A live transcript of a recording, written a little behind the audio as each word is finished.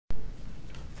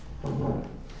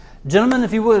Gentlemen,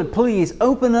 if you would, please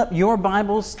open up your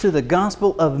Bibles to the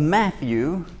Gospel of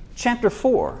Matthew, chapter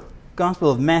 4.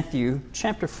 Gospel of Matthew,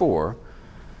 chapter 4.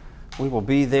 We will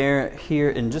be there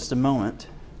here in just a moment.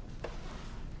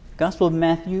 Gospel of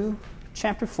Matthew,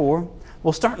 chapter 4.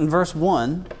 We'll start in verse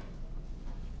 1.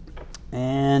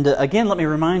 And again, let me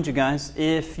remind you guys,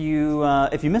 if you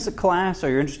miss a class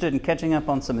or you're interested in catching up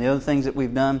on some of the other things that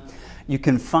we've done, you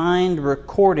can find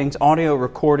recordings, audio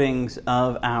recordings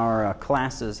of our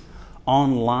classes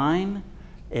online.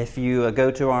 If you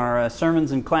go to our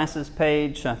Sermons and Classes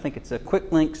page, I think it's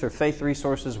Quick Links or Faith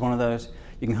Resources, one of those,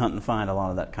 you can hunt and find a lot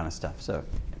of that kind of stuff. So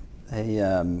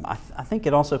I think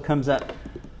it also comes up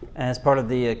as part of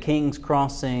the King's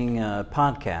Crossing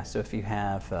podcast. So if you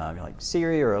have like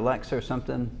Siri or Alexa or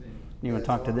something, you want to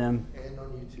talk to them. And on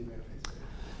YouTube and Facebook.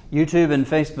 YouTube and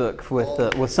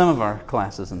Facebook with some of our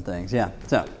classes and things. Yeah.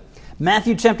 So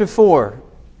Matthew chapter 4,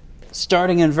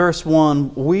 starting in verse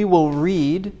 1, we will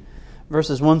read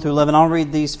verses 1 through 11. I'll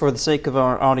read these for the sake of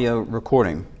our audio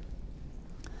recording.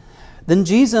 Then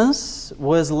Jesus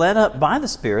was led up by the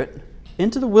Spirit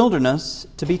into the wilderness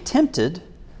to be tempted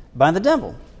by the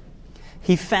devil.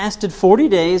 He fasted 40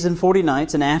 days and 40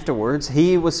 nights, and afterwards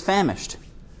he was famished.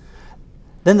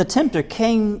 Then the tempter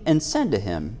came and said to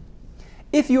him,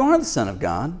 "If you are the Son of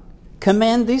God,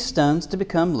 command these stones to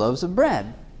become loaves of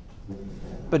bread."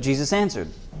 But Jesus answered,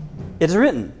 "It is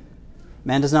written,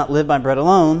 man does not live by bread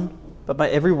alone, but by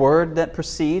every word that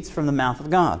proceeds from the mouth of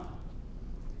God."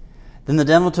 Then the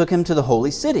devil took him to the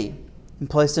holy city and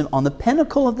placed him on the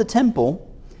pinnacle of the temple,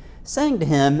 saying to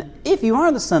him, "If you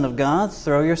are the Son of God,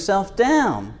 throw yourself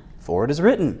down, for it is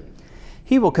written,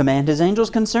 He will command His angels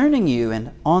concerning you,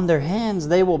 and on their hands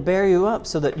they will bear you up,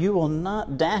 so that you will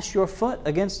not dash your foot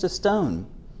against a stone."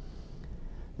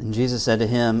 Then Jesus said to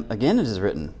him, "Again it is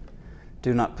written,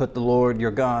 do not put the Lord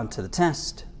your God to the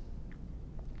test."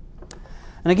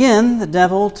 And again the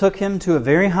devil took him to a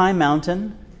very high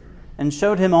mountain and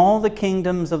showed him all the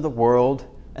kingdoms of the world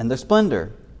and their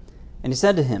splendor. And he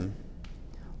said to him,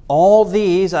 "All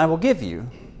these I will give you,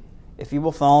 if you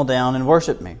will fall down and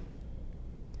worship me."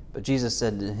 But Jesus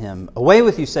said to him, "Away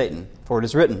with you, Satan, for it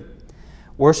is written,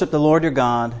 worship the Lord your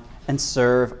God and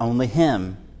serve only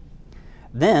Him."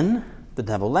 Then the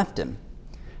devil left him,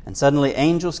 and suddenly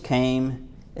angels came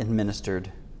and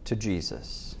ministered to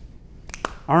Jesus.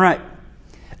 All right.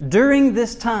 During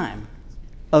this time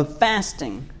of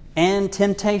fasting and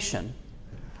temptation,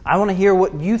 I want to hear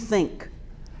what you think.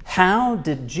 How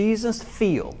did Jesus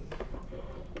feel?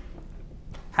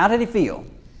 How did He feel?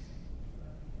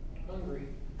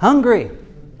 Hungry.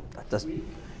 That's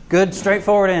good,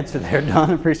 straightforward answer there, Don.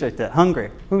 I appreciate that.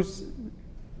 Hungry. Who's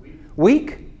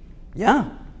weak? Yeah.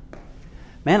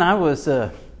 Man, I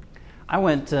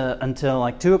went until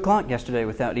like 2 o'clock yesterday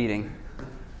without eating.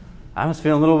 I was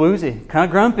feeling a little woozy, kind of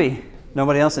grumpy.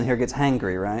 Nobody else in here gets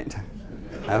hangry, right?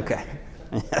 Okay.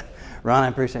 Ron, I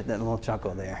appreciate that little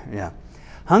chuckle there. Yeah.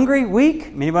 Hungry, weak.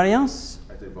 Anybody else?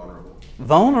 I say vulnerable.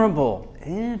 Vulnerable.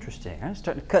 Interesting. I'm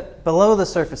starting to cut below the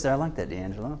surface there. I like that,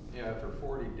 D'Angelo. Yeah, after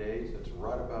 40 days, that's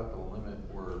right about the limit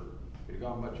where if you'd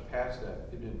gone much past that,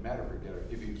 it didn't matter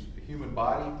if you the human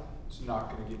body, it's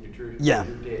not going to get nutrition. Yeah.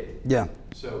 You're dead. Yeah.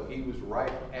 So he was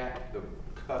right at the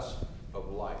cusp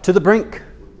of life. To the brink.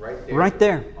 Right there. Right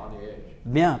there. On the edge.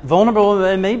 Yeah.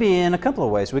 Vulnerable, maybe in a couple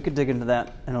of ways. We could dig into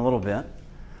that in a little bit.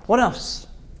 What else?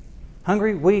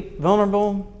 Hungry, weak,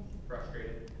 vulnerable?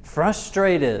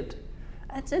 Frustrated.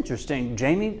 That's interesting.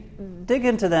 Jamie, dig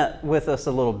into that with us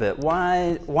a little bit.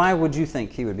 Why would you think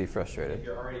he would be frustrated? If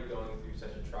you're already going through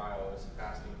such a trial as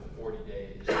fasting for 40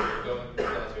 days, you're going through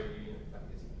the desert,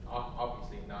 it's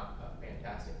obviously not a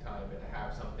fantastic time, but to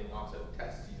have something also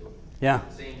test you Yeah. at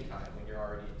the same time when you're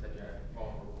already in such a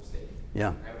vulnerable state.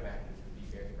 Yeah. I would imagine it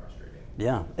would be very frustrating.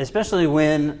 Yeah. Especially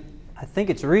when I think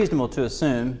it's reasonable to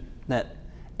assume that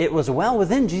it was well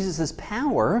within Jesus'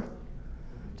 power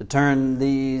to turn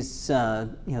these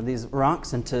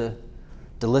rocks into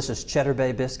delicious Cheddar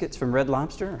Bay biscuits from Red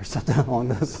Lobster or something along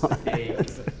those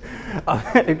lines.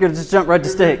 You could just jump right to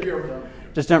steak.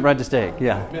 Just jump right to steak.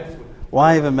 Yeah.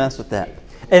 Why even mess with that?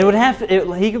 And it would have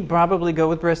to. He could probably go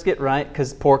with brisket, right?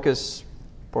 Because pork is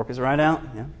right out.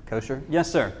 Yeah, kosher.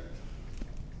 Yes, sir.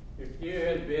 If you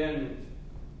had been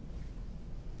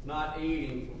not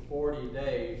eating for 40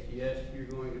 days, yes, you're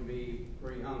going to be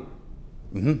pretty hungry.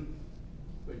 Mm-hmm.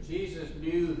 But Jesus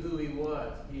knew who He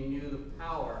was. He knew the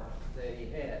power that He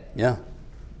had. Yeah.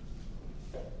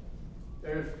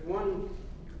 There's one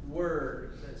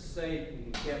word that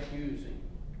Satan kept using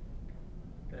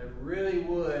that really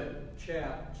would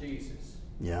chap Jesus.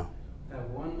 Yeah. That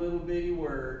one little bitty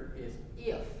word is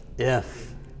if.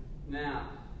 If. Now,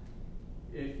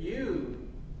 if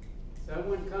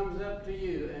someone comes up to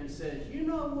you and says, you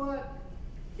know what?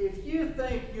 If you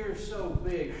think you're so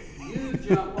big, you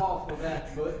jump off of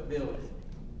that building.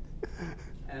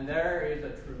 And there is a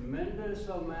tremendous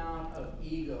amount of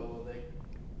ego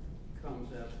that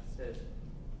comes up and says,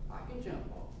 I can jump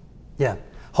off. Yeah.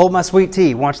 Hold my sweet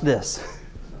tea. Watch this.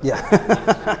 Yeah.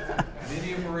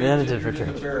 Many Marines Yeah, injured for in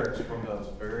the church. barracks from those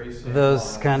very same Those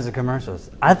lines. kinds of commercials.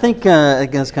 I think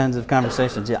those kinds of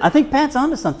conversations. Yeah, I think Pat's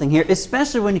onto something here,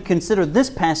 especially when you consider this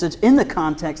passage in the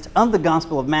context of the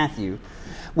Gospel of Matthew,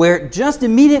 where just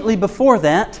immediately before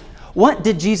that, what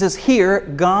did Jesus hear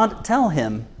God tell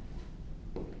him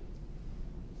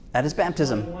at his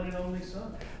baptism? My one and only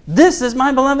son. This is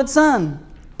my beloved Son,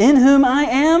 in whom I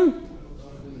am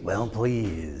well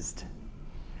pleased.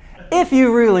 If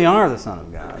you really are the Son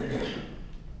of God,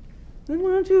 then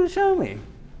why don't you show me?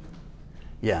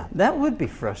 Yeah, that would be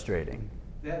frustrating.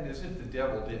 That is if the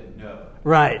devil didn't know.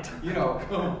 Right. You know,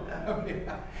 I mean,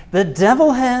 The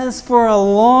devil has, for a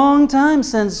long time,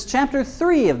 since chapter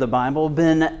 3 of the Bible,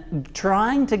 been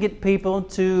trying to get people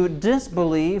to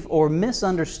disbelieve or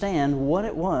misunderstand what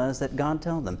it was that God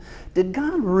told them. Did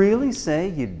God really say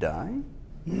you'd die?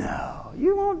 No,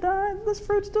 you won't die. This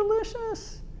fruit's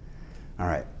delicious. All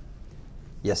right.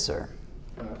 Yes, sir.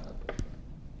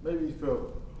 Maybe he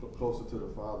felt closer to the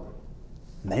Father,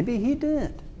 Maybe he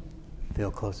did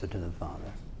feel closer to the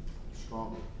Father.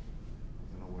 stronger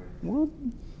in a way. Well,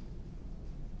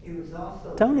 He was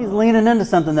also Tony's leaning into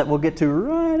something that we'll get to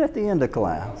right at the end of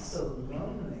class. also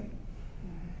lonely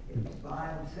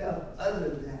by himself other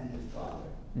than his father.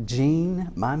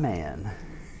 Gene, my man.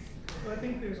 I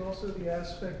think there's also the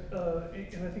aspect,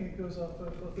 and I think it goes off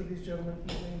of both of these gentlemen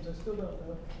whose names I still don't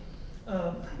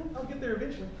know. I'll get there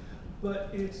eventually, but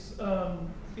it's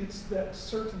that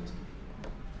certainty.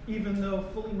 Even though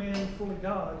fully man, fully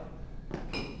God,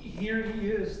 here he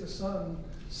is, the Son,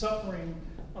 suffering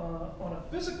on a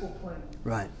physical plane,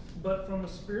 Right. but from a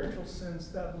spiritual sense,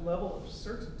 that level of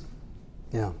certainty.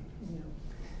 Yeah. You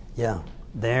know.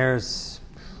 Yeah.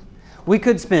 We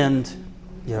could spend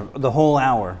the whole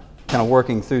hour kind of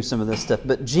working through some of this stuff,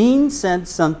 but Gene said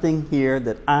something here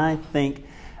that I think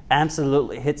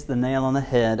absolutely hits the nail on the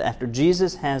head. After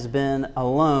Jesus has been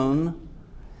alone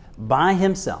by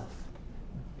himself,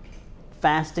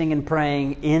 fasting and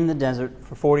praying in the desert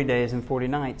for 40 days and 40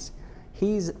 nights,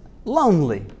 he's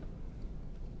lonely.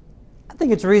 I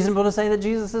think it's reasonable to say that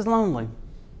Jesus is lonely.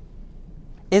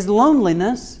 Is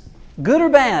loneliness good or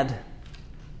bad?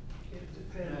 It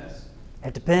depends.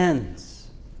 It depends.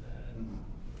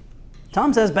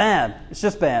 Tom says bad. It's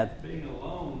just bad. Being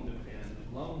alone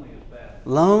depends. Lonely is bad.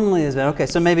 Lonely is bad. Okay,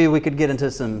 so maybe we could get into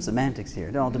some semantics here.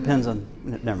 It all depends on...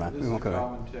 Never mind. this We is a won't go there.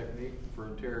 common technique for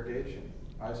interrogation,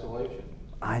 isolation.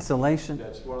 Isolation.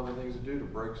 That's one of the things to do to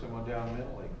break someone down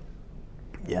mentally.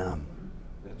 Yeah.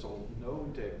 That's a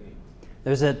known technique.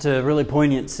 There's that really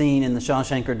poignant scene in The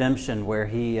Shawshank Redemption where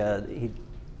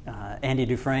Andy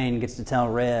Dufresne gets to tell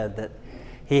Red that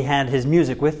he had his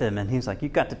music with him, and he's like,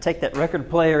 "You've got to take that record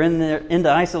player in there into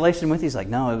isolation with you." He's like,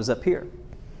 "No, it was up here.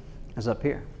 It was up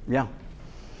here." Yeah.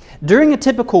 During a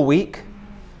typical week,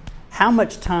 how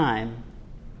much time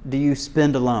do you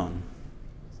spend alone?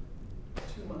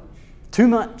 Too much. Too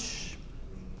much.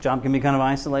 Job can be kind of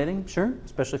isolating, sure,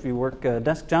 especially if you work a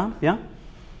desk job. Yeah.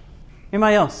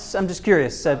 Anybody else? I'm just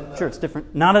curious. I'm sure it's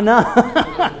different. Not enough.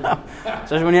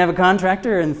 Especially when you have a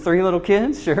contractor and 3 little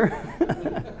kids, sure.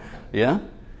 Yeah.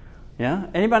 Yeah.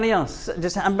 Anybody else?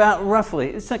 Just about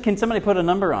roughly. Can somebody put a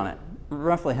number on it?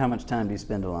 Roughly how much time do you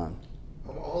spend alone?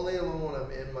 I'm only alone when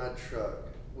I'm in my truck,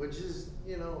 which is,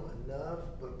 enough,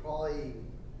 but probably,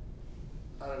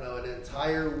 I don't know, an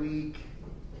entire week,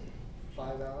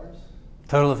 5 hours?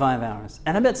 Total of 5 hours.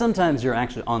 And I bet sometimes you're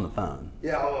actually on the phone.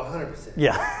 Yeah, 100%.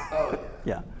 Yeah. Oh,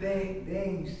 yeah. Yeah.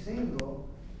 Being single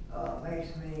makes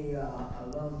me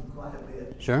alone quite a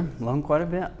bit. Sure. Alone quite a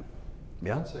bit.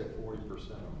 Yeah. I'd say 40% of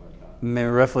my time. Maybe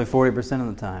roughly 40%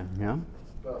 of the time. Yeah.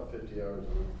 About 50 hours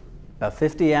a week. About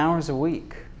 50 hours a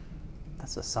week.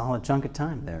 That's a solid chunk of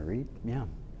time there, Reed. Yeah.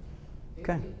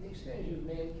 Okay. These things you've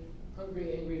named,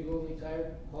 hungry, angry, lonely,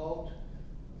 tired, halt,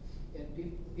 and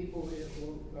people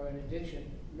who are in addiction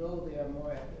know they are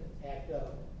more apt to act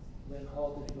up when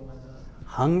halt is going on.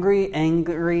 Hungry,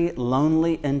 angry,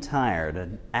 lonely, and tired,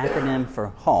 an acronym for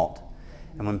HALT.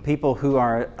 And when people who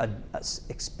are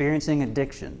experiencing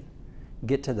addiction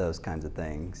get to those kinds of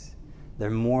things, they're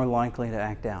more likely to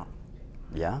act out.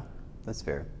 Yeah, that's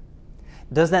fair.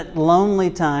 Does that lonely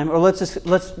time, or let's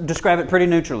describe it pretty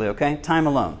neutrally, okay? Time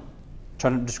alone. Try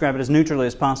to describe it as neutrally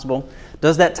as possible.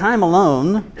 Does that time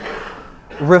alone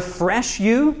refresh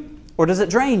you, or does it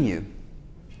drain you?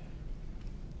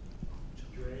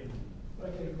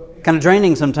 Kind of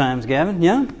draining sometimes, Gavin.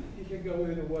 Yeah? You can go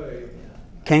either way.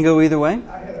 Can go either way.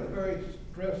 I had a very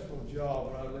stressful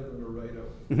job when I lived in Laredo.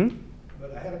 Mm-hmm.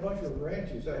 But I had a bunch of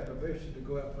ranches. I had permission to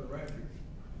go out for ranchers.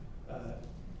 By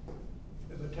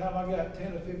the time I got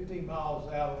 10 to 15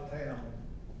 miles out of town,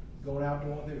 going out to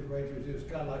one of these ranches, it was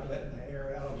kind of like letting the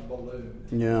air out of a balloon.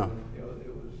 Yeah. You know,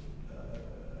 it was,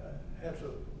 as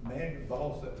a man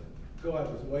boss that go out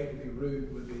of his way to be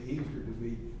rude would be easier to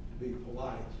be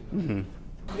polite. You know?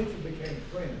 Mm-hmm. Eventually became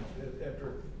friends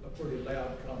after a pretty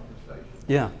loud conversation.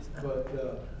 Yeah. But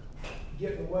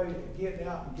getting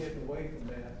out and getting away from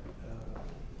that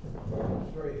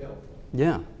was very helpful.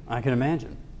 Yeah, I can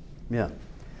imagine. Yeah.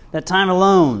 That time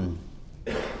alone,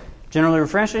 generally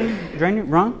refreshing, draining,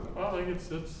 Ron? Well, I think it's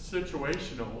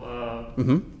situational.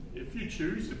 If you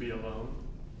choose to be alone,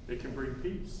 it can bring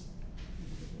peace.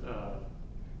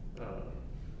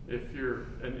 If you're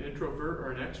an introvert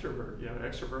or an extrovert,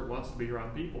 extrovert wants to be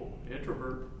around people.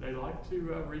 Introvert, they like to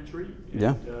retreat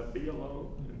and be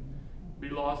alone and be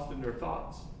lost in their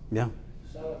thoughts. Yeah.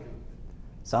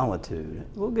 Solitude.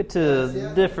 We'll get to the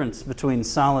Yeah. difference between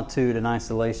solitude and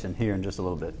isolation here in just a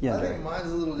little bit. Yeah, I Jerry. think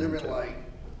mine's a little different. Like,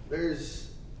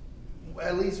 there's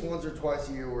at least once or twice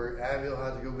a year where Abigail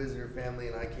has to go visit her family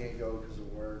and I can't go because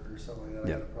of work or something like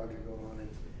that. I got a project going on.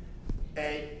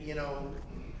 And you know,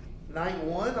 night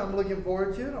one, I'm looking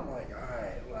forward to it. I'm like, all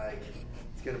right, like,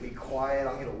 it's going to be quiet.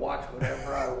 I'm going to watch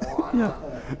whatever I want.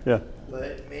 Yeah.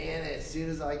 But man, as soon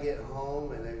as I get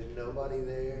home and there's nobody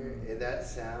there, and that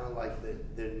sound, like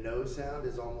the no sound,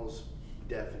 is almost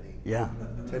deafening. Yeah.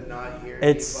 To not hear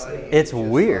It's anybody. it's just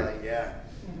weird. like, yeah.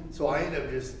 So I end up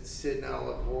just sitting out on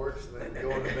the porch and then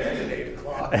going to bed at 8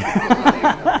 o'clock.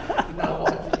 Not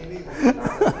watching anything.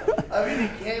 I mean,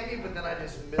 it can be, but then I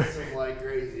just miss them like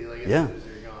crazy. Like as soon as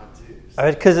they're gone too.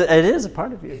 Because it is a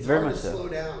part of you. It's very hard much to so. slow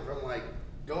down from like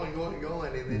going,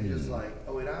 and then just like,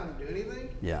 oh, wait, I don't do anything.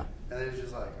 Yeah. And then it's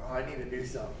just like, oh, I need to do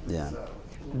something. Yeah. So.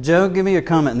 Joe, give me your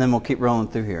comment, and then we'll keep rolling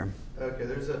through here. Okay,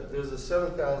 there's a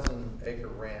 7,000 acre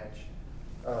ranch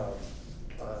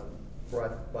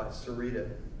right by Sarita,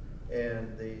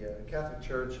 and the Catholic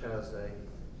Church has a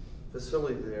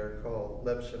facility there called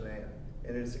Leb Shaman,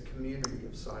 and it's a community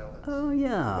of silence. Oh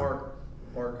yeah.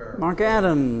 Mark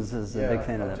Adams is a big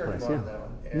fan of I'll that turn place. him on Yeah. that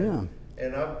one.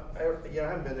 And I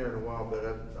haven't been there in a while, but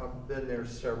I've been there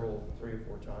 3 or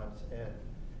 4 times,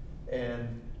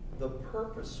 and the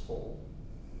purposeful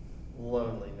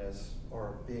loneliness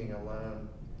or being alone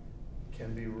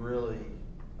can be really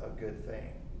a good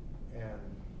thing, and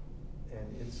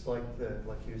it's like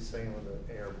you were saying with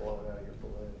the air blowing out of your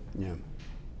balloon. Yeah.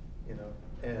 You know,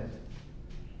 and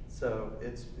so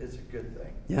it's a good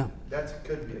thing. Yeah.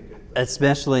 Could be a good thing.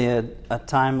 Especially at a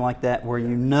time like that where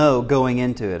you know going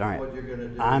into it, all right, What you're going to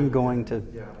do. I'm going to.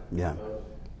 Yeah. Yeah.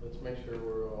 Let's make sure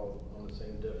we're all on the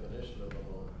same definition of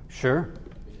alone. Sure.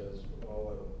 Because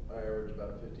I average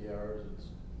about 50 hours. It's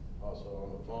also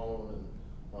on the phone and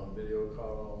on video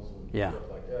calls and stuff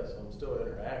like that. So I'm still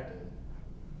interacting.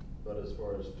 But as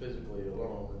far as physically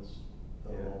alone, it's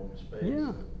a lone space.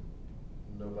 Yeah.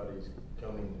 Nobody's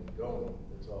coming and going.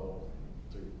 It's all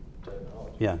through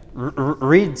technology. Yeah.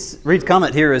 Reed's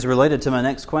comment here is related to my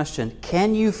next question.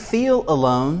 Can you feel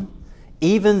alone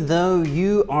even though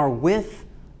you are with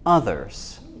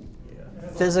others? Yeah.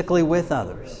 Physically with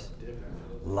others?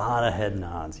 A lot of head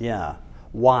nods. Yeah.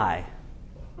 Why?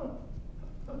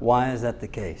 Why is that the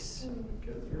case?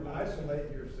 Because you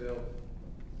isolate yourself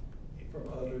from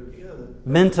others.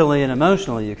 Mentally and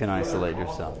emotionally, you can isolate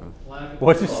yourself from.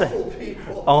 What'd you say?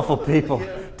 Awful people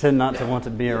tend not to want to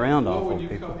be around awful when you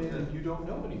people. come in and you don't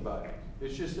know anybody.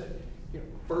 It's just that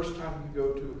first time you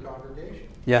go to a congregation.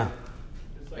 Yeah.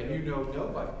 And you know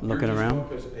nobody. Looking You're just around.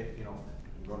 Because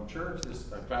I'm going to church.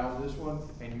 I found this one,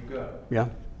 and you go. Yeah.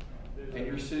 And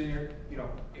you're sitting there.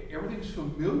 Everything's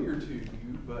familiar to you,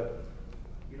 but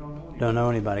you don't know anybody. Don't know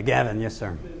anybody. Gavin, yes,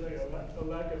 sir. There's like a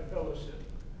lack of fellowship.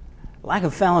 Lack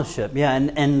of fellowship, yeah,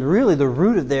 and really the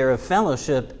root of there of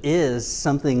fellowship is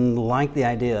something like the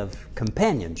idea of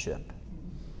companionship.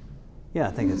 Yeah,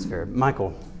 I think it's fair.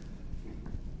 Michael.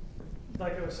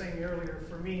 Like I was saying earlier,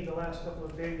 for me, the last couple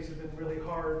of days have been really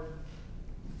hard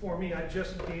for me. I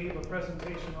just gave a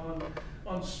presentation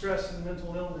on stress and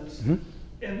mental illness,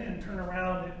 and turn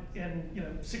around and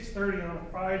 6:30 on a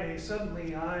Friday,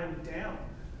 suddenly I'm down,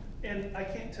 and I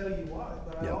can't tell you why,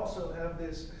 but I also have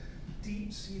this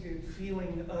deep-seated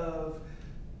feeling of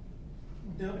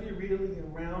nobody really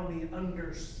around me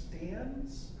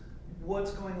understands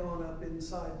what's going on up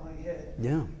inside my head.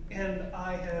 Yeah. And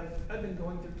I've been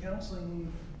going through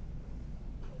counseling,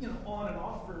 on and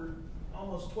off for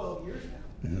almost 12 years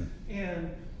now. And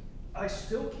I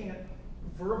still can't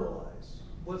verbalize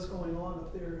what's going on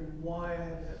up there and why I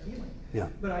have that feeling. Yeah.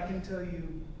 But I can tell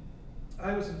you,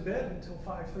 I was in bed until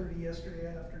 5:30 yesterday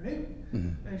afternoon,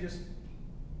 and just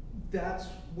that's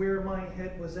where my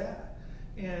head was at,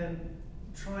 and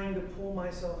trying to pull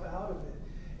myself out of it.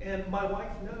 And my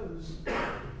wife knows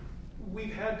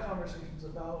we've had conversations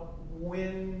about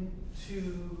when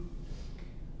to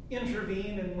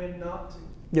intervene and when not to.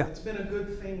 Yeah. It's been a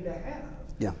good thing to have.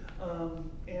 Yeah.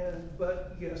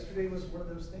 But yesterday was one of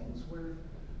those things where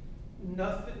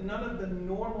none of the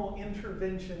normal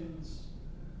interventions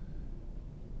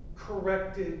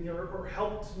corrected or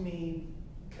helped me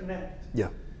connect. Yeah.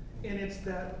 And it's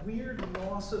that weird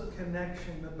loss of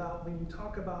connection about when you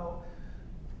talk about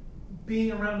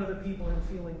being around other people and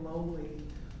feeling lonely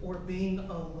or being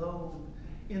alone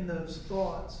in those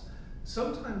thoughts.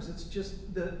 Sometimes it's just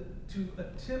to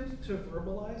attempt to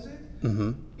verbalize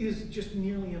it is just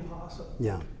nearly impossible.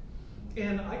 Yeah.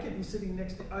 And I could be sitting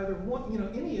next to either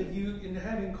one, any of you, and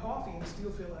having coffee and still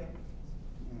feel like,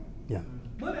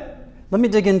 whatever. Let me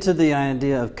dig into the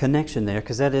idea of connection there,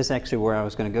 because that is actually where I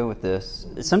was going to go with this.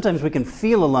 Sometimes we can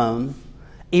feel alone,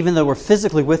 even though we're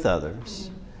physically with others,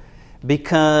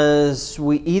 because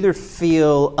we either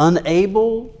feel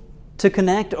unable to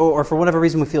connect, or for whatever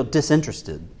reason we feel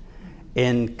disinterested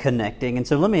in connecting. And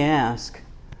so let me ask,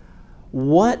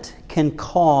 what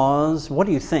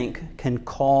do you think can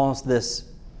cause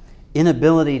this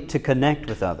inability to connect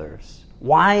with others?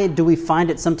 Why do we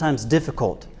find it sometimes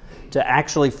difficult to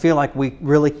actually feel like we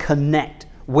really connect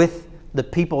with the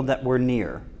people that we're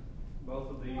near?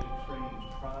 Both of these extremes,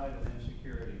 pride and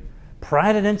insecurity.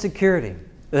 Pride and insecurity. And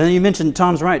then you mentioned,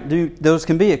 Tom's right, those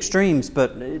can be extremes,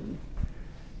 but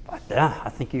I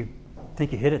think you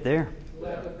hit it there.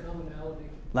 Lack of commonality.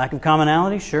 Lack of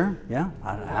commonality, sure, yeah.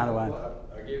 How do I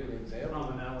gave an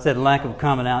example. Said lack of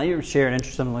commonality. You share an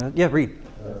interest, something like that. Yeah, read.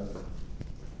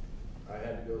 I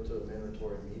had to go to a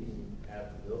mandatory meeting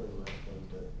at the building last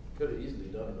Wednesday. Could have easily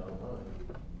done it online.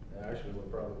 It actually would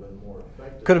have probably been more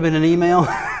effective. Could have been an email.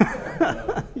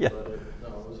 Yeah. But it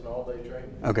was an all-day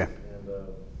training. Okay. And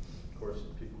of course,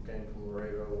 people came from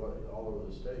Laredo, all over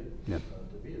the state to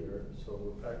be there. So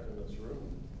we're packed in this room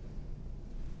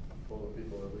full of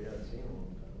people that we hadn't seen in a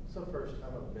long time. It's the first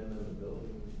time I've been in the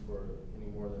building for any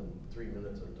more than 3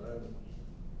 minutes at a time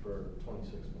for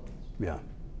 26 months. Yeah.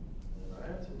 And I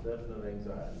had some definite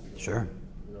anxiety. Sure.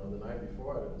 The night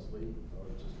before I didn't sleep. I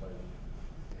was just like,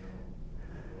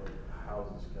 how is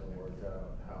this going to work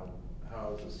out?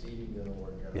 How is the seating going to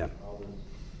work out? Yeah.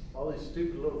 All these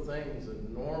stupid little things that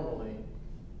normally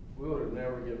we would have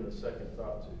never given a second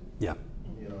thought to. Yeah.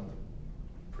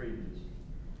 Previous.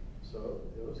 So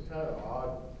it was kind of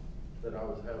odd that I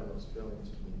was having those feelings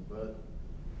to me, but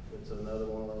it's another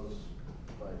one of those,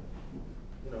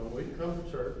 we've come to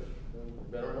church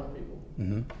and been around people,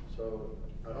 so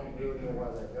I don't really know why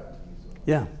that got to me so much.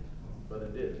 Yeah. But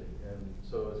it did, and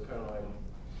so it's kind of like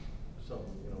something,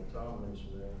 Tom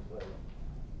mentioned there,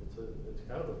 it's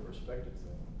kind of a perspective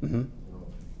thing.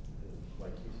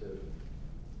 Like he said,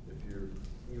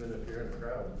 even if you're in a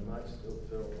crowd, you might still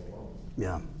feel alone.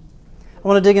 Yeah. I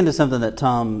want to dig into something that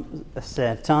Tom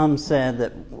said. Tom said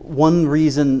that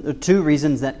two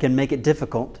reasons that can make it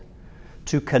difficult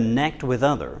to connect with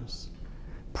others: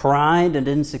 pride and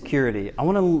insecurity. I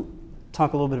want to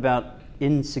talk a little bit about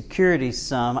insecurity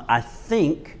some. I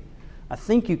think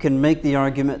you can make the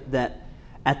argument that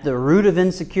at the root of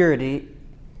insecurity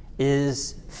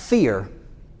is fear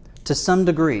to some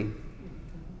degree.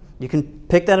 You can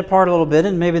pick that apart a little bit,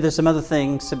 and maybe there's some other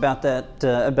things about that,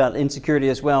 about insecurity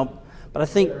as well. But I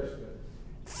think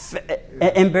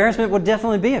embarrassment would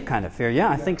definitely be a kind of fear. Yeah,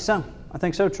 I think so. I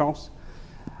think so, Charles.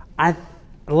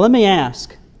 Let me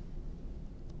ask,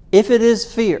 if it is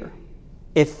fear,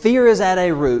 if fear is at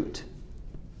a root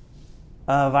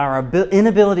of our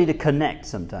inability to connect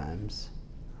sometimes,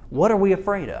 what are we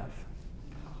afraid of?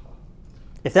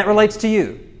 If that relates to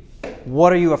you,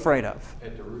 what are you afraid of?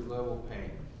 At the root level,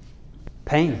 pain.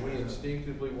 Pain. And we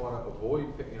instinctively want to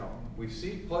avoid pain. We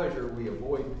seek pleasure, we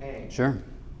avoid pain. Sure.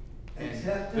 And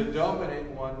the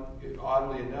dominant one,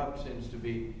 oddly enough, seems to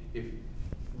be,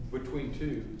 between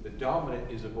two, the dominant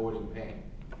is avoiding pain.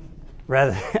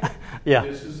 Rather, yeah.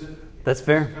 That's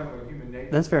fair. This is kind of a human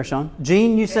nature. That's fair, Sean.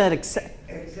 Gene, you said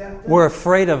we're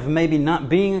afraid of maybe not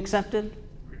being accepted?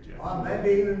 Or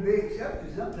maybe even be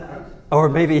accepted sometimes. Or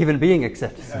maybe even being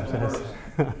accepted sometimes.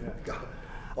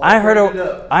 I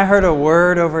heard a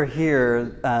word over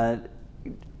here.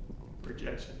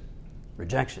 Rejection.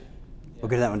 Rejection. We'll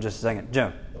get to that one in just a second.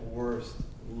 Joe. The worst,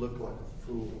 look like a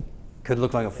fool. Could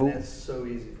look like a fool. And that's so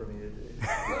easy for me to do.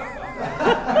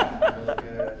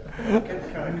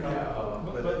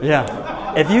 Yeah.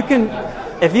 if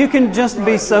you can just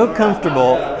be so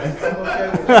comfortable,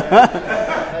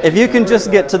 if you can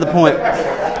just get to the point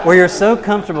where you're so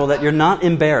comfortable that you're not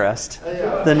embarrassed,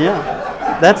 then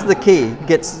yeah, that's the key.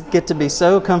 Get to be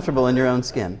so comfortable in your own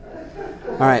skin.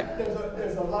 All right.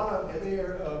 There's a lot of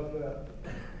fear of,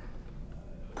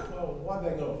 what are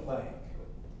they going to think?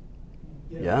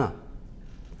 You know? Yeah.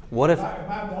 What if? Am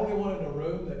I the only one in the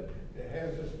room that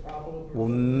has this problem? Well,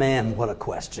 man, what a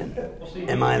question. Well, see,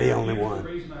 Am I the only one? The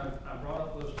reason I brought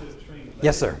up those two extremes.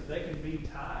 Yes, sir. They can be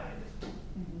tied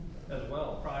as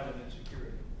well, pride and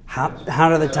insecurity. How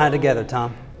do they tie together,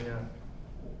 Tom? Yeah.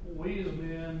 We as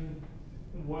men,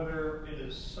 whether it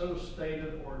is so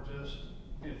stated or just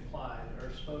implied,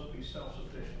 are supposed to be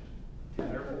self-sufficient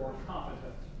and therefore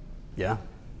competent. Yeah.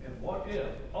 And what if,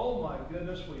 oh my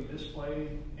goodness, we display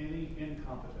any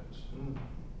incompetence?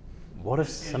 What if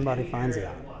somebody finds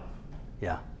out?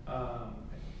 Yeah.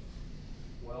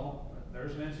 Well,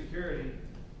 there's an insecurity,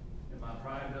 and my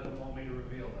pride doesn't want me to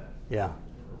reveal that. Yeah.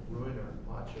 Ruin our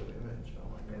macho image. Oh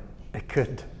my gosh. It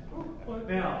could.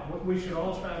 Now, we should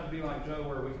all strive to be like Joe,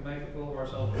 where we can make a fool of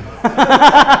ourselves and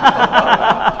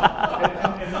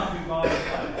not be bothered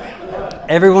by it.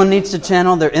 Everyone needs to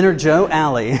channel their inner Joe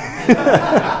Alley. I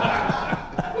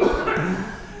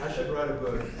should write a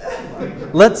book.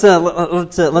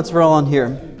 Let's roll on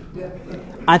here.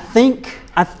 I think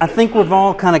we've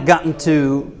all kind of gotten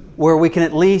to where we can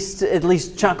at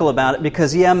least chuckle about it,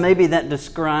 because maybe that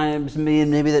describes me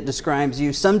and maybe that describes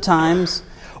you. Sometimes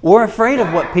we're afraid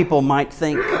of what people might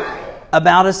think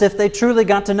about us if they truly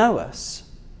got to know us.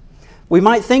 We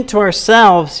might think to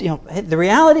ourselves, hey, the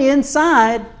reality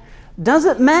inside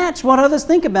doesn't match what others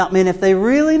think about me, and if they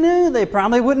really knew, they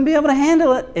probably wouldn't be able to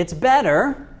handle it. It's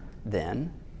better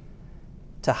then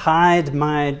to hide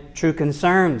my true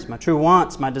concerns, my true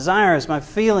wants, my desires, my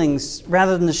feelings,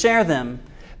 rather than to share them.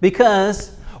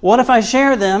 Because what if I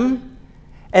share them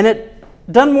and it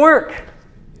doesn't work?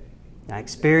 I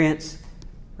experience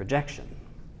rejection.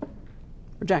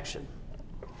 Rejection.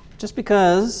 Just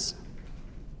because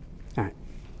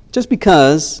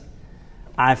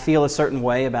I feel a certain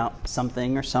way about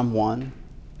something or someone,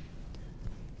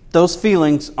 those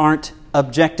feelings aren't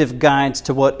objective guides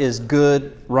to what is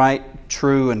good, right,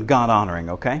 true, and God-honoring,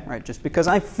 okay? Right? Just because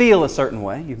I feel a certain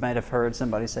way, you might have heard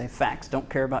somebody say, facts don't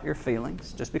care about your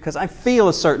feelings. Just because I feel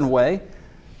a certain way,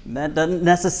 that doesn't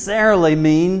necessarily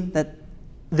mean that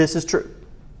this is true.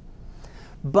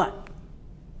 But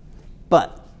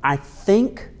I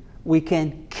think we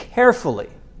can carefully,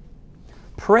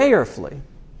 prayerfully,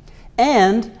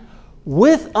 and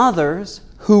with others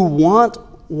who want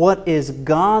what is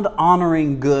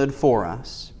God-honoring good for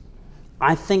us,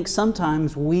 I think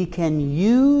sometimes we can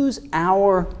use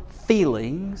our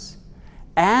feelings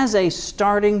as a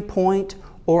starting point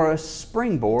or a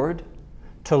springboard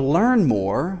to learn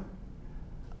more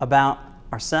about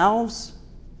ourselves,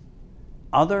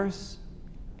 others,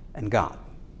 and God.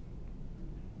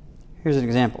 Here's an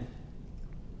example.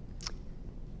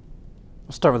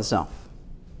 We'll start with the self.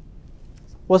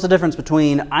 What's the difference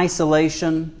between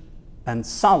isolation and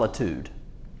solitude?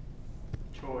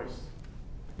 Choice.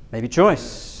 Maybe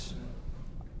choice.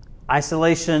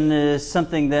 Isolation is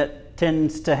something that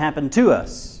tends to happen to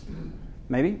us.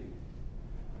 Maybe.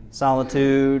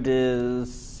 Solitude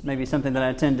is maybe something that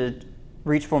I tend to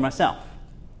reach for myself.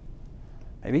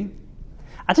 Maybe.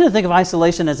 I tend to think of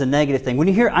isolation as a negative thing. When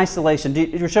you hear isolation,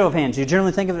 your show of hands, do you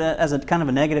generally think of it as a kind of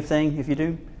a negative thing, if you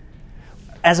do?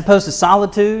 As opposed to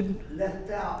solitude?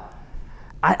 Left out.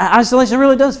 Isolation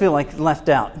really does feel like left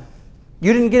out.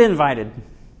 You didn't get invited.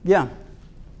 Yeah.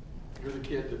 You're the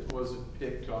kid that wasn't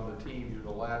picked on the team. You're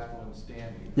the last one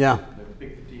standing. Yeah. They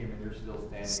picked the team and you're still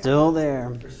standing. Still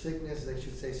there. For sickness, they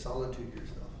should say solitude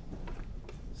yourself.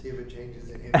 See if it changes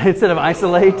it. Instead of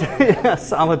isolate, yeah,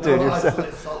 solitude yourself.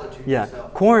 Isolate, solitude yeah.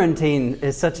 yourself. Quarantine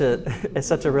is such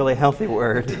a really healthy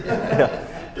word. Yeah.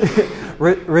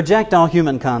 Reject all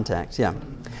human contact. Yeah.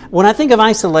 When I think of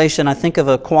isolation, I think of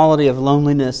a quality of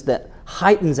loneliness that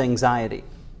heightens anxiety.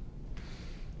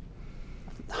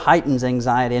 Heightens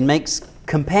anxiety and makes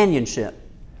companionship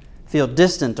feel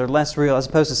distant or less real, as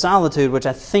opposed to solitude, which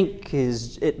I think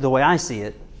is, the way I see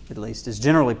it, at least, is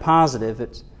generally positive.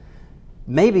 It's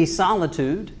maybe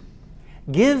solitude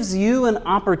gives you an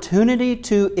opportunity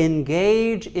to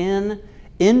engage in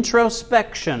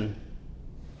introspection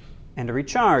and to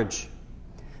recharge.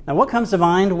 Now, what comes to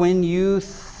mind when you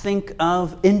think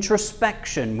of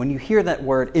introspection? When you hear that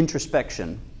word,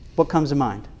 introspection, what comes to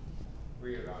mind?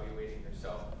 Reevaluating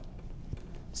yourself.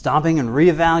 Stopping and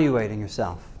reevaluating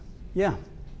yourself. Yeah,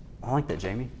 I like that,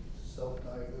 Jamie.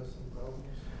 Self-diagnosing problems.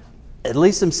 At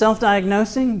least some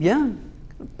self-diagnosing, yeah.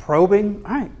 probing.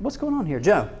 All right, what's going on here?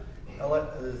 Joe?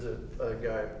 There's a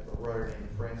guy, a writer named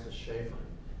Francis Schaeffer,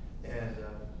 and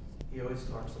he always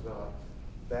talks about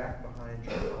back behind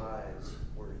your eyes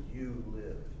where you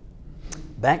live.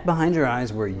 Back behind your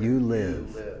eyes where you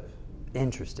live. You live.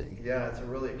 Interesting. Yeah, it's a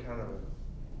really kind of a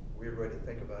weird way to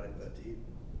think about it, but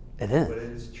it is. But it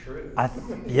is true.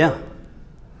 Yeah.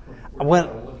 We're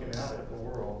kind of looking out at the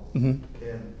world,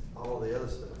 and all the other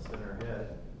stuff that's in our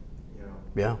head,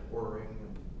 whirring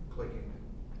and clicking.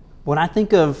 When I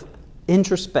think of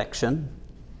introspection,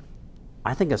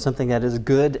 I think of something that is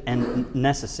good and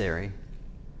necessary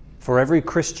for every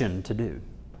Christian to do.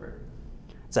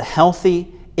 It's a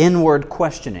healthy inward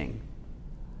questioning.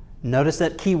 Notice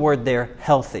that key word there,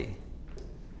 healthy.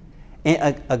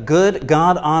 A good,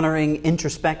 God-honoring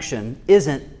introspection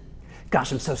isn't,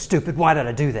 gosh, I'm so stupid, why did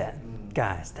I do that?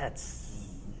 Guys,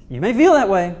 you may feel that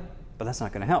way, but that's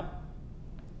not going to help.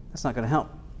 That's not going to help.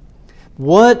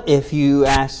 What if you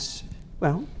ask,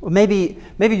 well, maybe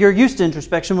you're used to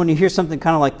introspection when you hear something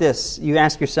kind of like this. You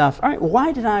ask yourself, all right,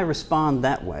 why did I respond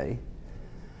that way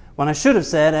when I should have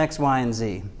said X, Y, and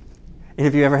Z? And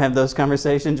if you ever have those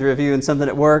conversations, you're reviewing something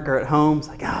at work or at home, it's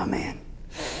like, oh, man.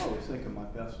 I always think of my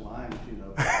best lines,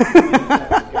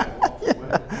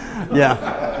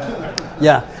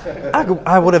 Yeah.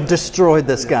 I would have destroyed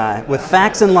this guy with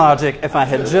facts and logic if I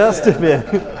had just been.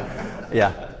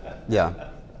 Yeah.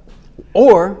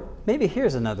 Or maybe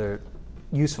here's another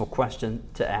useful question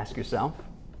to ask yourself.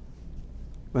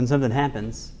 When something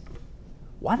happens,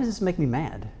 why does this make me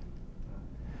mad?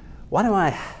 Why do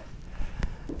I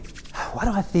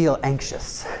feel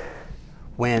anxious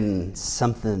when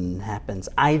something happens?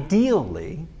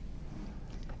 Ideally,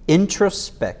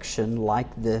 introspection like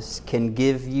this can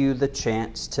give you the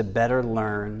chance to better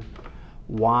learn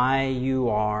why you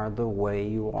are the way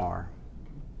you are.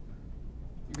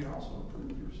 You can also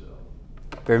improve yourself.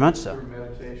 Very much so. Through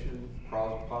meditation,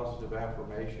 positive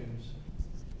affirmations.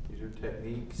 These are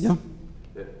techniques that,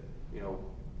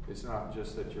 it's not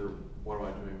just that you're, what am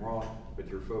I doing wrong, but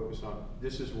you're focused on,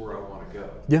 this is where I want to go.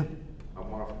 Yeah. I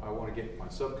want to get my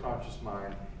subconscious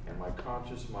mind and my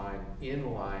conscious mind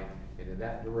in line and in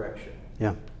that direction.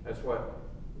 Yeah. That's what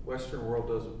Western world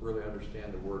doesn't really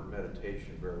understand the word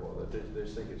meditation very well. They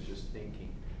just think it's just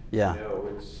thinking. Yeah. No,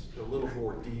 it's a little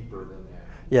more deeper than that.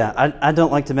 Yeah, I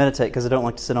don't like to meditate because I don't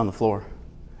like to sit on the floor.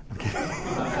 Okay.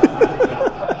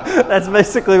 That's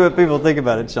basically what people think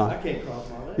about it, Sean. I can't cross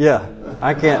my legs. Yeah,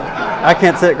 I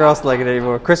can't sit cross-legged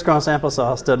anymore. Crisscross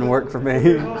applesauce doesn't work for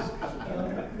me.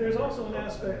 There's also an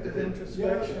aspect of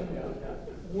introspection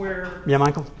where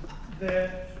Michael?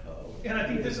 And I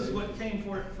think this is what came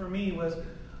for me was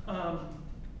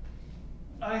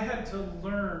I had to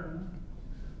learn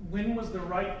when was the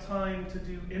right time to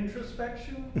do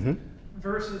introspection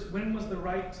versus when was the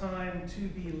right time to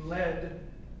be led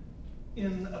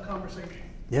in a conversation.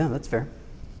 Yeah, that's fair.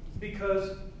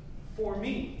 Because for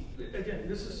me, again,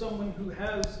 this is someone who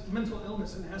has mental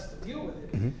illness and has to deal with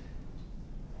it.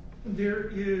 There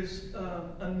is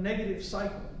a negative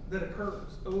cycle that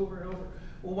occurs over and over.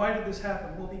 Well, why did this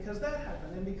happen? Well, because that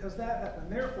happened, and because that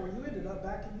happened. Therefore, you ended up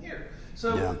back in here.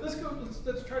 So let's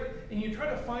try to, and you try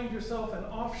to find yourself an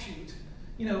offshoot.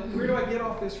 Where do I get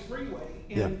off this freeway?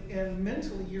 And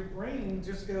mentally, your brain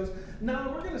just goes,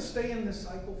 no, we're going to stay in this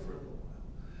cycle for a little while.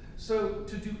 So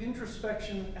to do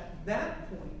introspection at that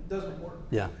point doesn't work.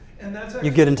 Yeah. And that's you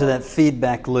get into that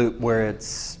feedback loop where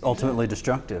it's ultimately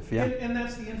destructive. Yeah. And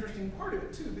that's the interesting part of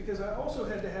it too, because I also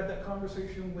had to have that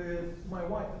conversation with my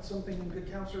wife. It's something a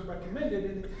good counselor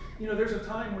recommended. And there's a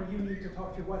time where you need to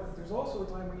talk to your wife, but there's also a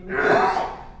time where you need to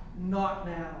talk, not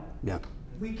now. Yeah.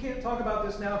 We can't talk about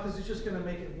this now because it's just going to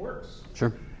make it worse.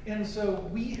 Sure. And so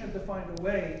we had to find a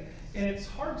way, and it's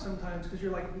hard sometimes because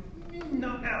you're like,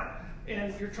 not now.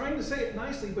 And you're trying to say it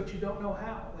nicely, but you don't know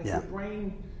how. Like your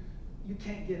brain, you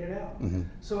can't get it out.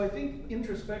 So I think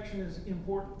introspection is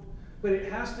important, but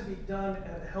it has to be done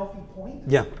at a healthy point.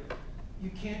 Yeah.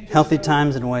 You can't just healthy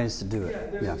times and ways to do it. Yeah,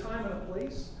 there's a time and a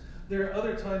place. There are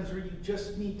other times where you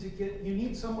just need to you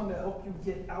need someone to help you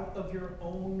get out of your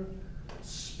own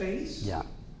space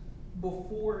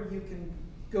before you can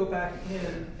go back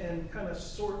in and kind of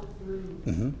sort through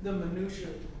the minutia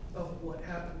of what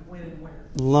happened, when and where.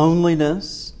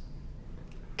 Loneliness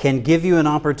can give you an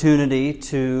opportunity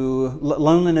to,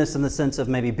 loneliness in the sense of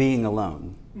maybe being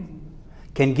alone,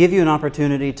 can give you an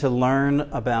opportunity to learn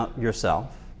about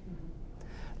yourself.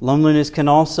 Loneliness can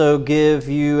also give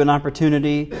you an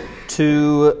opportunity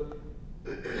to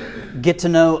get to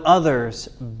know others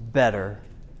better.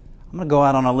 I'm going to go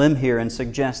out on a limb here and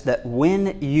suggest that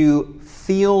when you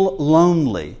feel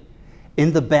lonely,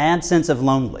 in the bad sense of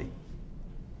lonely,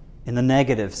 in the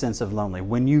negative sense of lonely.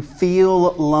 When you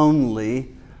feel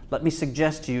lonely, let me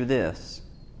suggest to you this.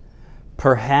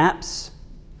 Perhaps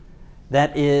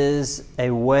that is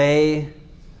a way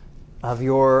of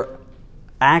your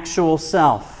actual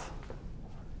self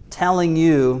telling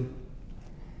you,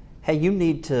 hey, you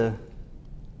need to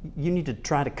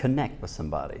try to connect with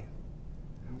somebody.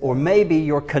 Or maybe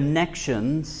your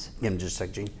connections, again, just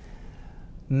like Gene,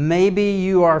 maybe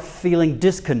you are feeling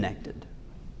disconnected.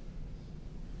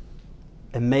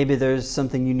 And maybe there's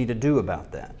something you need to do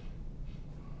about that.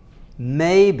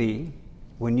 Maybe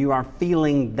when you are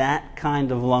feeling that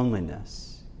kind of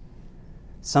loneliness,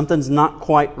 something's not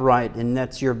quite right, and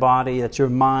that's your body, that's your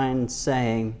mind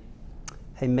saying,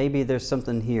 hey, maybe there's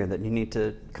something here that you need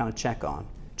to kind of check on.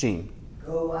 Gene.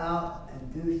 Go out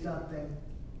and do something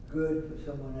good for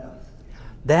someone else.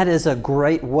 That is a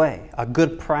great way, a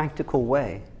good practical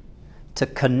way to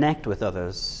connect with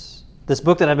others. This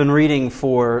book that I've been reading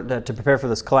to prepare for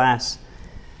this class,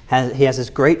 he has this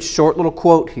great short little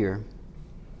quote here.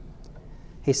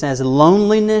 He says,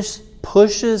 loneliness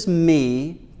pushes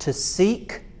me to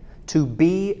seek to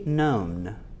be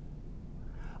known.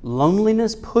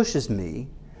 Loneliness pushes me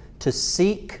to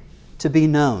seek to be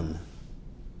known.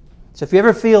 So if you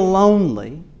ever feel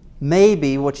lonely,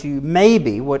 maybe what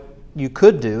you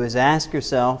could do is ask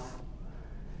yourself,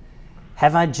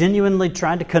 have I genuinely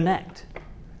tried to connect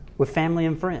with family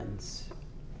and friends?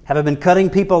 Have I been cutting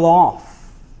people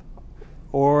off?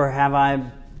 Or have I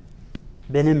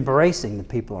been embracing the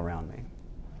people around me?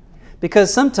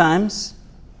 Because sometimes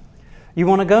you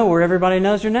want to go where everybody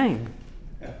knows your name.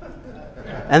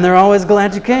 And they're always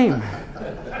glad you came.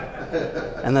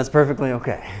 And that's perfectly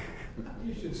okay.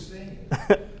 You should sing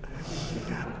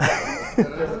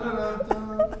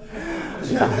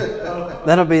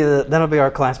That'll be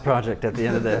our class project at the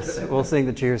end of this. We'll sing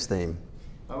the Cheers theme.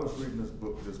 I was reading this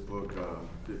book,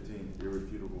 15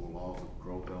 Irrefutable Laws of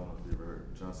Growth. I don't know if you ever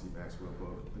heard John C. Maxwell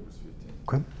book. I think it was 15.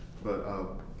 Okay.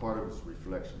 But part of it was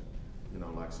reflection.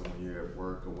 Like so when you're at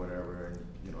work or whatever, and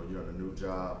you're in a new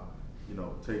job,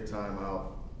 take time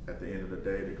out at the end of the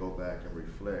day to go back and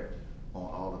reflect on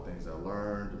all the things I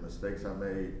learned, the mistakes I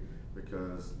made,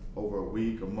 because over a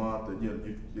week, a month, when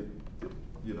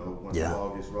the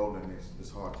ball gets rolling,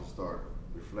 it's hard to start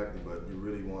reflecting. But you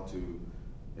really want to,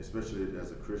 especially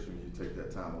as a Christian, you take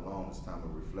that time alone. It's time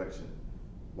of reflection.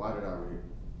 Why did I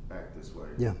react this way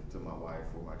to my wife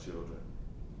or my children?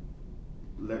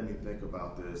 Let me think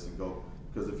about this and go,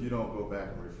 because if you don't go back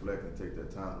and reflect and take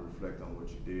that time to reflect on what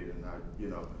you did, and now,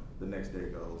 the next day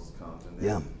comes, and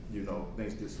then,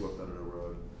 things get swept under the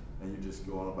rug, and you just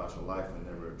go on about your life and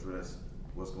never address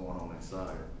what's going on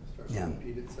inside. Starts to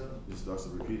repeat itself. It starts to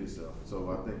repeat itself. So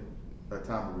I think that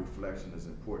time of reflection is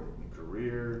important in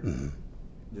career,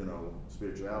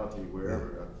 spirituality,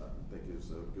 wherever. I think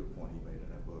it's a good point he made in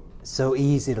that book. So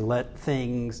easy to let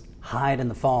things hide in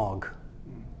the fog.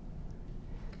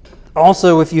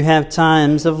 Also, if you have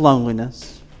times of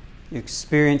loneliness, you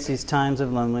experience these times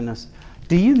of loneliness,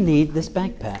 do you need this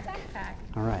backpack?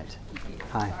 All right.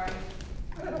 Hi.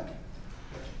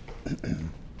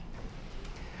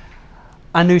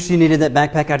 I knew she needed that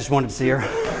backpack. I just wanted to see her.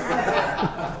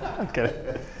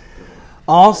 Okay.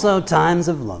 Also, times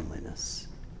of loneliness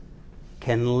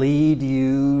can lead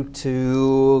you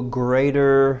into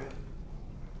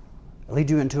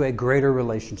a greater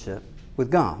relationship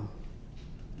with God.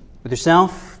 With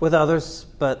yourself, with others,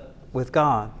 but with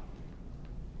God.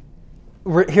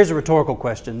 Here's a rhetorical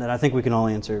question that I think we can all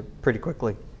answer pretty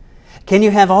quickly. Can you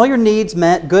have all your needs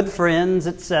met, good friends,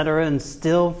 etc., and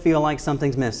still feel like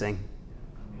something's missing?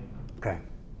 Okay.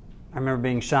 I remember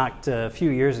being shocked a few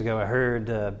years ago. I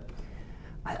heard,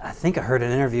 I think I heard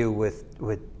an interview with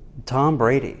Tom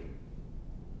Brady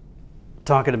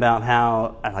talking about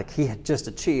how he had just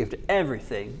achieved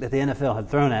everything that the NFL had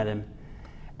thrown at him.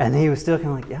 And he was still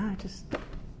kind of like, I just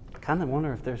kind of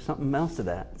wonder if there's something else to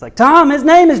that. It's like, Tom, his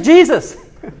name is Jesus.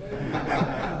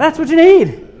 That's what you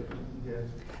need.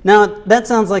 Now, that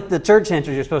sounds like the church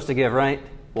answer you're supposed to give, right?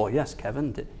 Well, yes,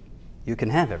 Kevin, you can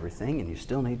have everything and you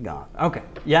still need God. Okay,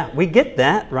 yeah, we get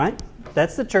that, right?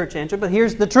 That's the church answer, but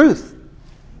here's the truth.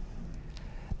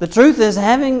 The truth is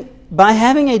by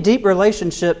having a deep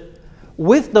relationship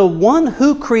with the one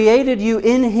who created you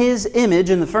in His image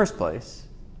in the first place.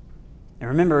 And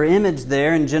remember, image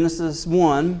there in Genesis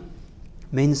 1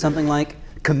 means something like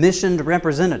commissioned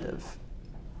representative.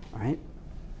 Right?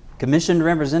 Commissioned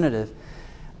representative.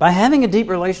 By having a deep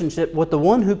relationship with the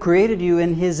one who created you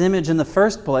in His image in the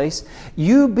first place,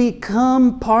 you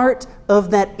become part of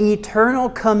that eternal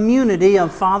community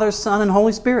of Father, Son, and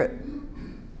Holy Spirit.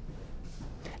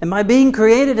 And by being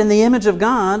created in the image of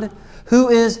God, who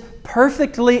is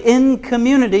perfectly in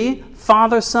community,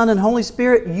 Father, Son, and Holy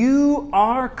Spirit, you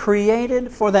are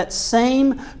created for that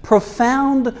same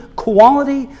profound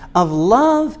quality of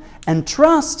love and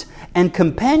trust and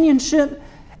companionship,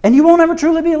 and you won't ever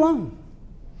truly be alone.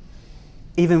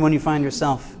 Even when you find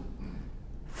yourself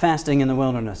fasting in the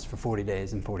wilderness for 40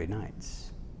 days and 40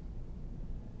 nights.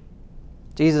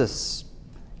 Jesus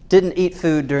didn't eat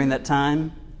food during that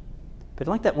time, but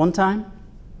like that one time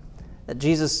that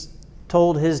Jesus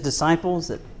told his disciples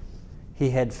that he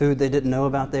had food they didn't know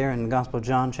about there in the Gospel of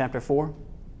John chapter 4.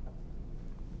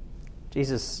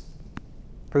 Jesus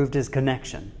proved his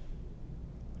connection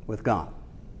with God.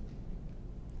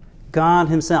 God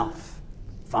himself,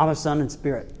 Father, Son, and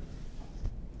Spirit,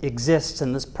 exists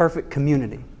in this perfect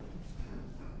community.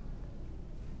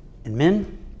 And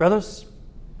men, brothers,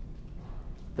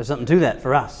 there's something to that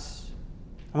for us.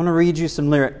 I want to read you some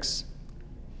lyrics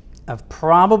of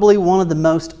probably one of the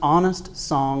most honest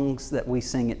songs that we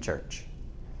sing at church.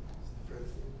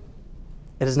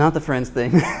 It is not the Friends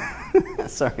thing.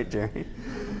 Sorry, Jerry.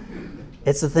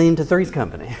 It's the theme to Three's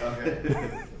Company.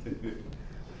 Okay.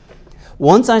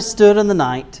 Once I stood in the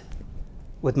night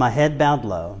with my head bowed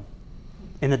low,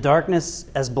 in the darkness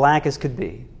as black as could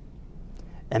be,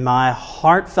 and my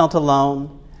heart felt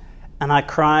alone, and I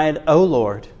cried, "O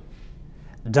Lord,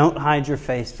 don't hide your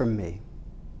face from me.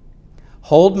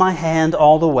 Hold my hand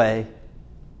all the way,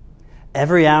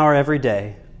 every hour, every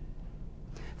day,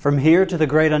 from here to the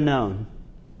great unknown.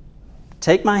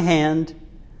 Take my hand,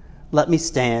 let me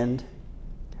stand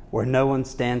where no one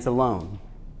stands alone.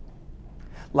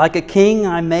 Like a king,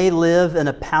 I may live in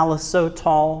a palace so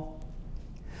tall,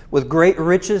 with great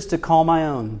riches to call my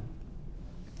own.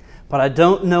 But I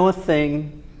don't know a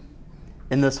thing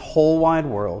in this whole wide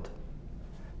world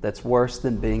that's worse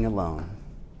than being alone.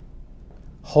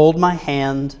 Hold my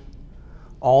hand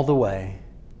all the way,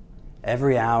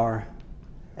 every hour,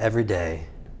 every day,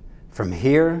 from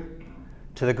here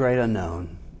to the great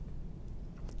unknown.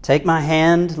 Take my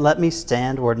hand, let me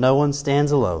stand where no one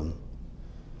stands alone.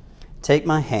 Take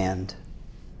my hand,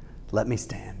 let me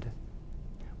stand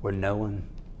where no one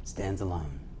stands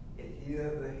alone." If you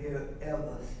ever hear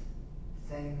Elvis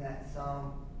sing that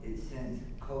song, it sends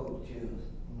cold chills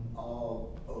all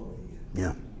over you.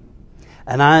 Yeah.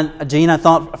 And Gene, I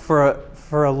thought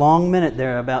for a long minute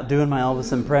there about doing my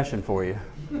Elvis impression for you.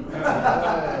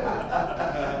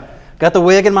 Got the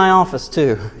wig in my office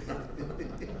too.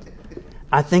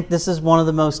 I think this is one of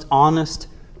the most honest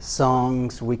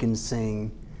songs we can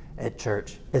sing at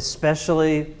church,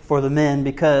 especially for the men,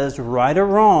 because right or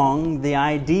wrong, the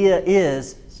idea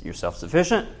is you're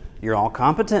self-sufficient, you're all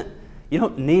competent, you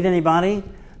don't need anybody.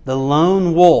 The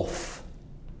lone wolf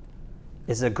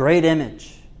is a great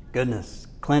image. Goodness,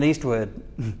 Clint Eastwood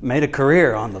made a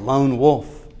career on the lone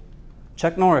wolf.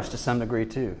 Chuck Norris to some degree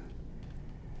too.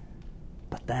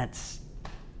 But that's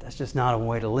just not a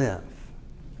way to live.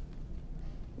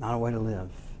 Not a way to live.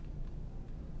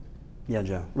 Yeah,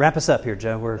 Joe. Wrap us up here,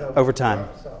 Joe. We're over time.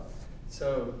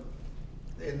 So,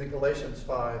 in the Galatians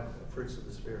 5, the fruits of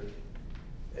the Spirit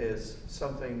is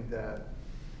something that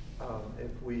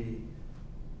if we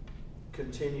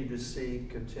continue to seek,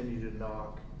 continue to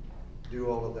knock, do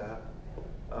all of that,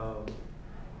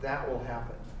 that will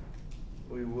happen.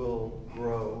 We will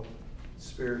grow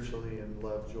spiritually in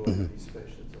love, joy, peace,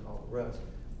 patience, and all the rest.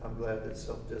 I'm glad that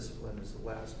self-discipline is the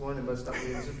last one. It must not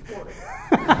be as important.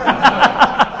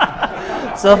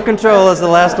 Self-control is the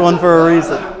last one for a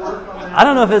reason. I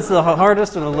don't know if it's the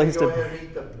hardest or the least important. Go ahead and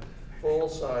eat the full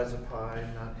size of pie,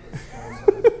 not the small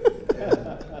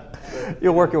size.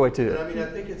 You'll work your way to it. I mean, I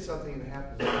think it's something that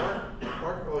happens.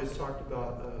 Mark always talked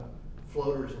about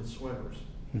floaters and swimmers.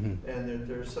 Mm-hmm. And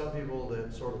there's some people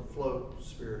that sort of float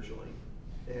spiritually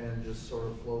and just sort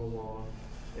of float along,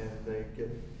 and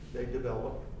they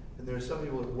develop. And there's some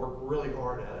people that work really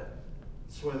hard at it,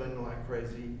 swimming like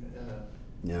crazy.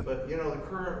 But, the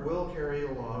current will carry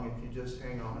you along if you just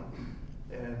hang on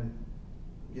and,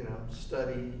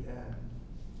 study and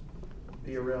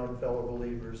be around fellow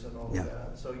believers and all of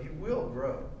that. So you will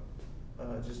grow.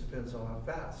 It just depends on how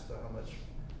fast,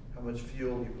 how much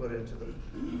fuel you put into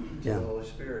the Holy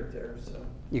Spirit there. So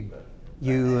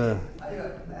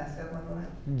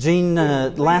Gene,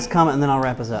 last comment, and then I'll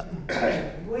wrap us up.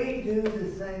 We do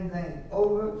the same thing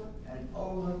over and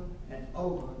over and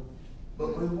over,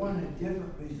 but we wanted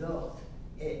different results.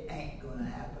 It ain't going to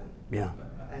happen. Yeah.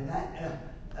 And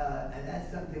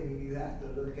that's something you have to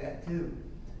look at too,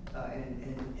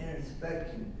 in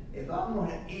introspection. If I'm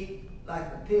going to eat like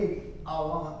a pig all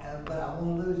along, but I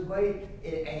want to lose weight,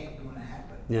 it ain't going to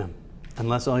happen. Yeah,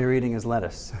 unless all you're eating is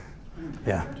lettuce.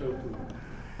 Yeah.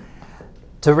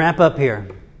 To wrap up here,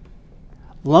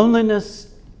 loneliness,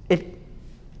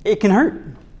 it can hurt.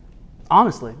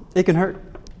 Honestly, it can hurt.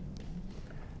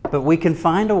 But we can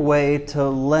find a way to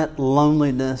let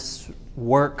loneliness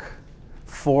work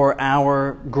for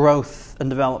our growth and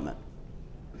development.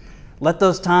 Let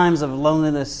those times of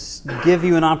loneliness give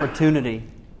you an opportunity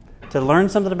to learn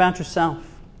something about yourself,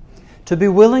 to be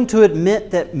willing to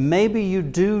admit that maybe you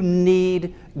do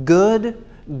need good,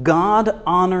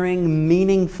 God-honoring,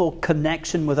 meaningful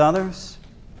connection with others,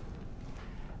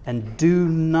 and do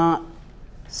not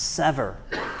sever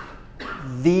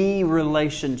the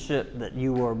relationship that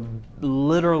you were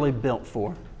literally built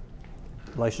for,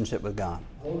 relationship with God.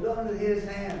 Hold on to His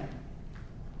hand.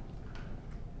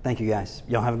 Thank you, guys.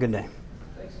 Y'all have a good day.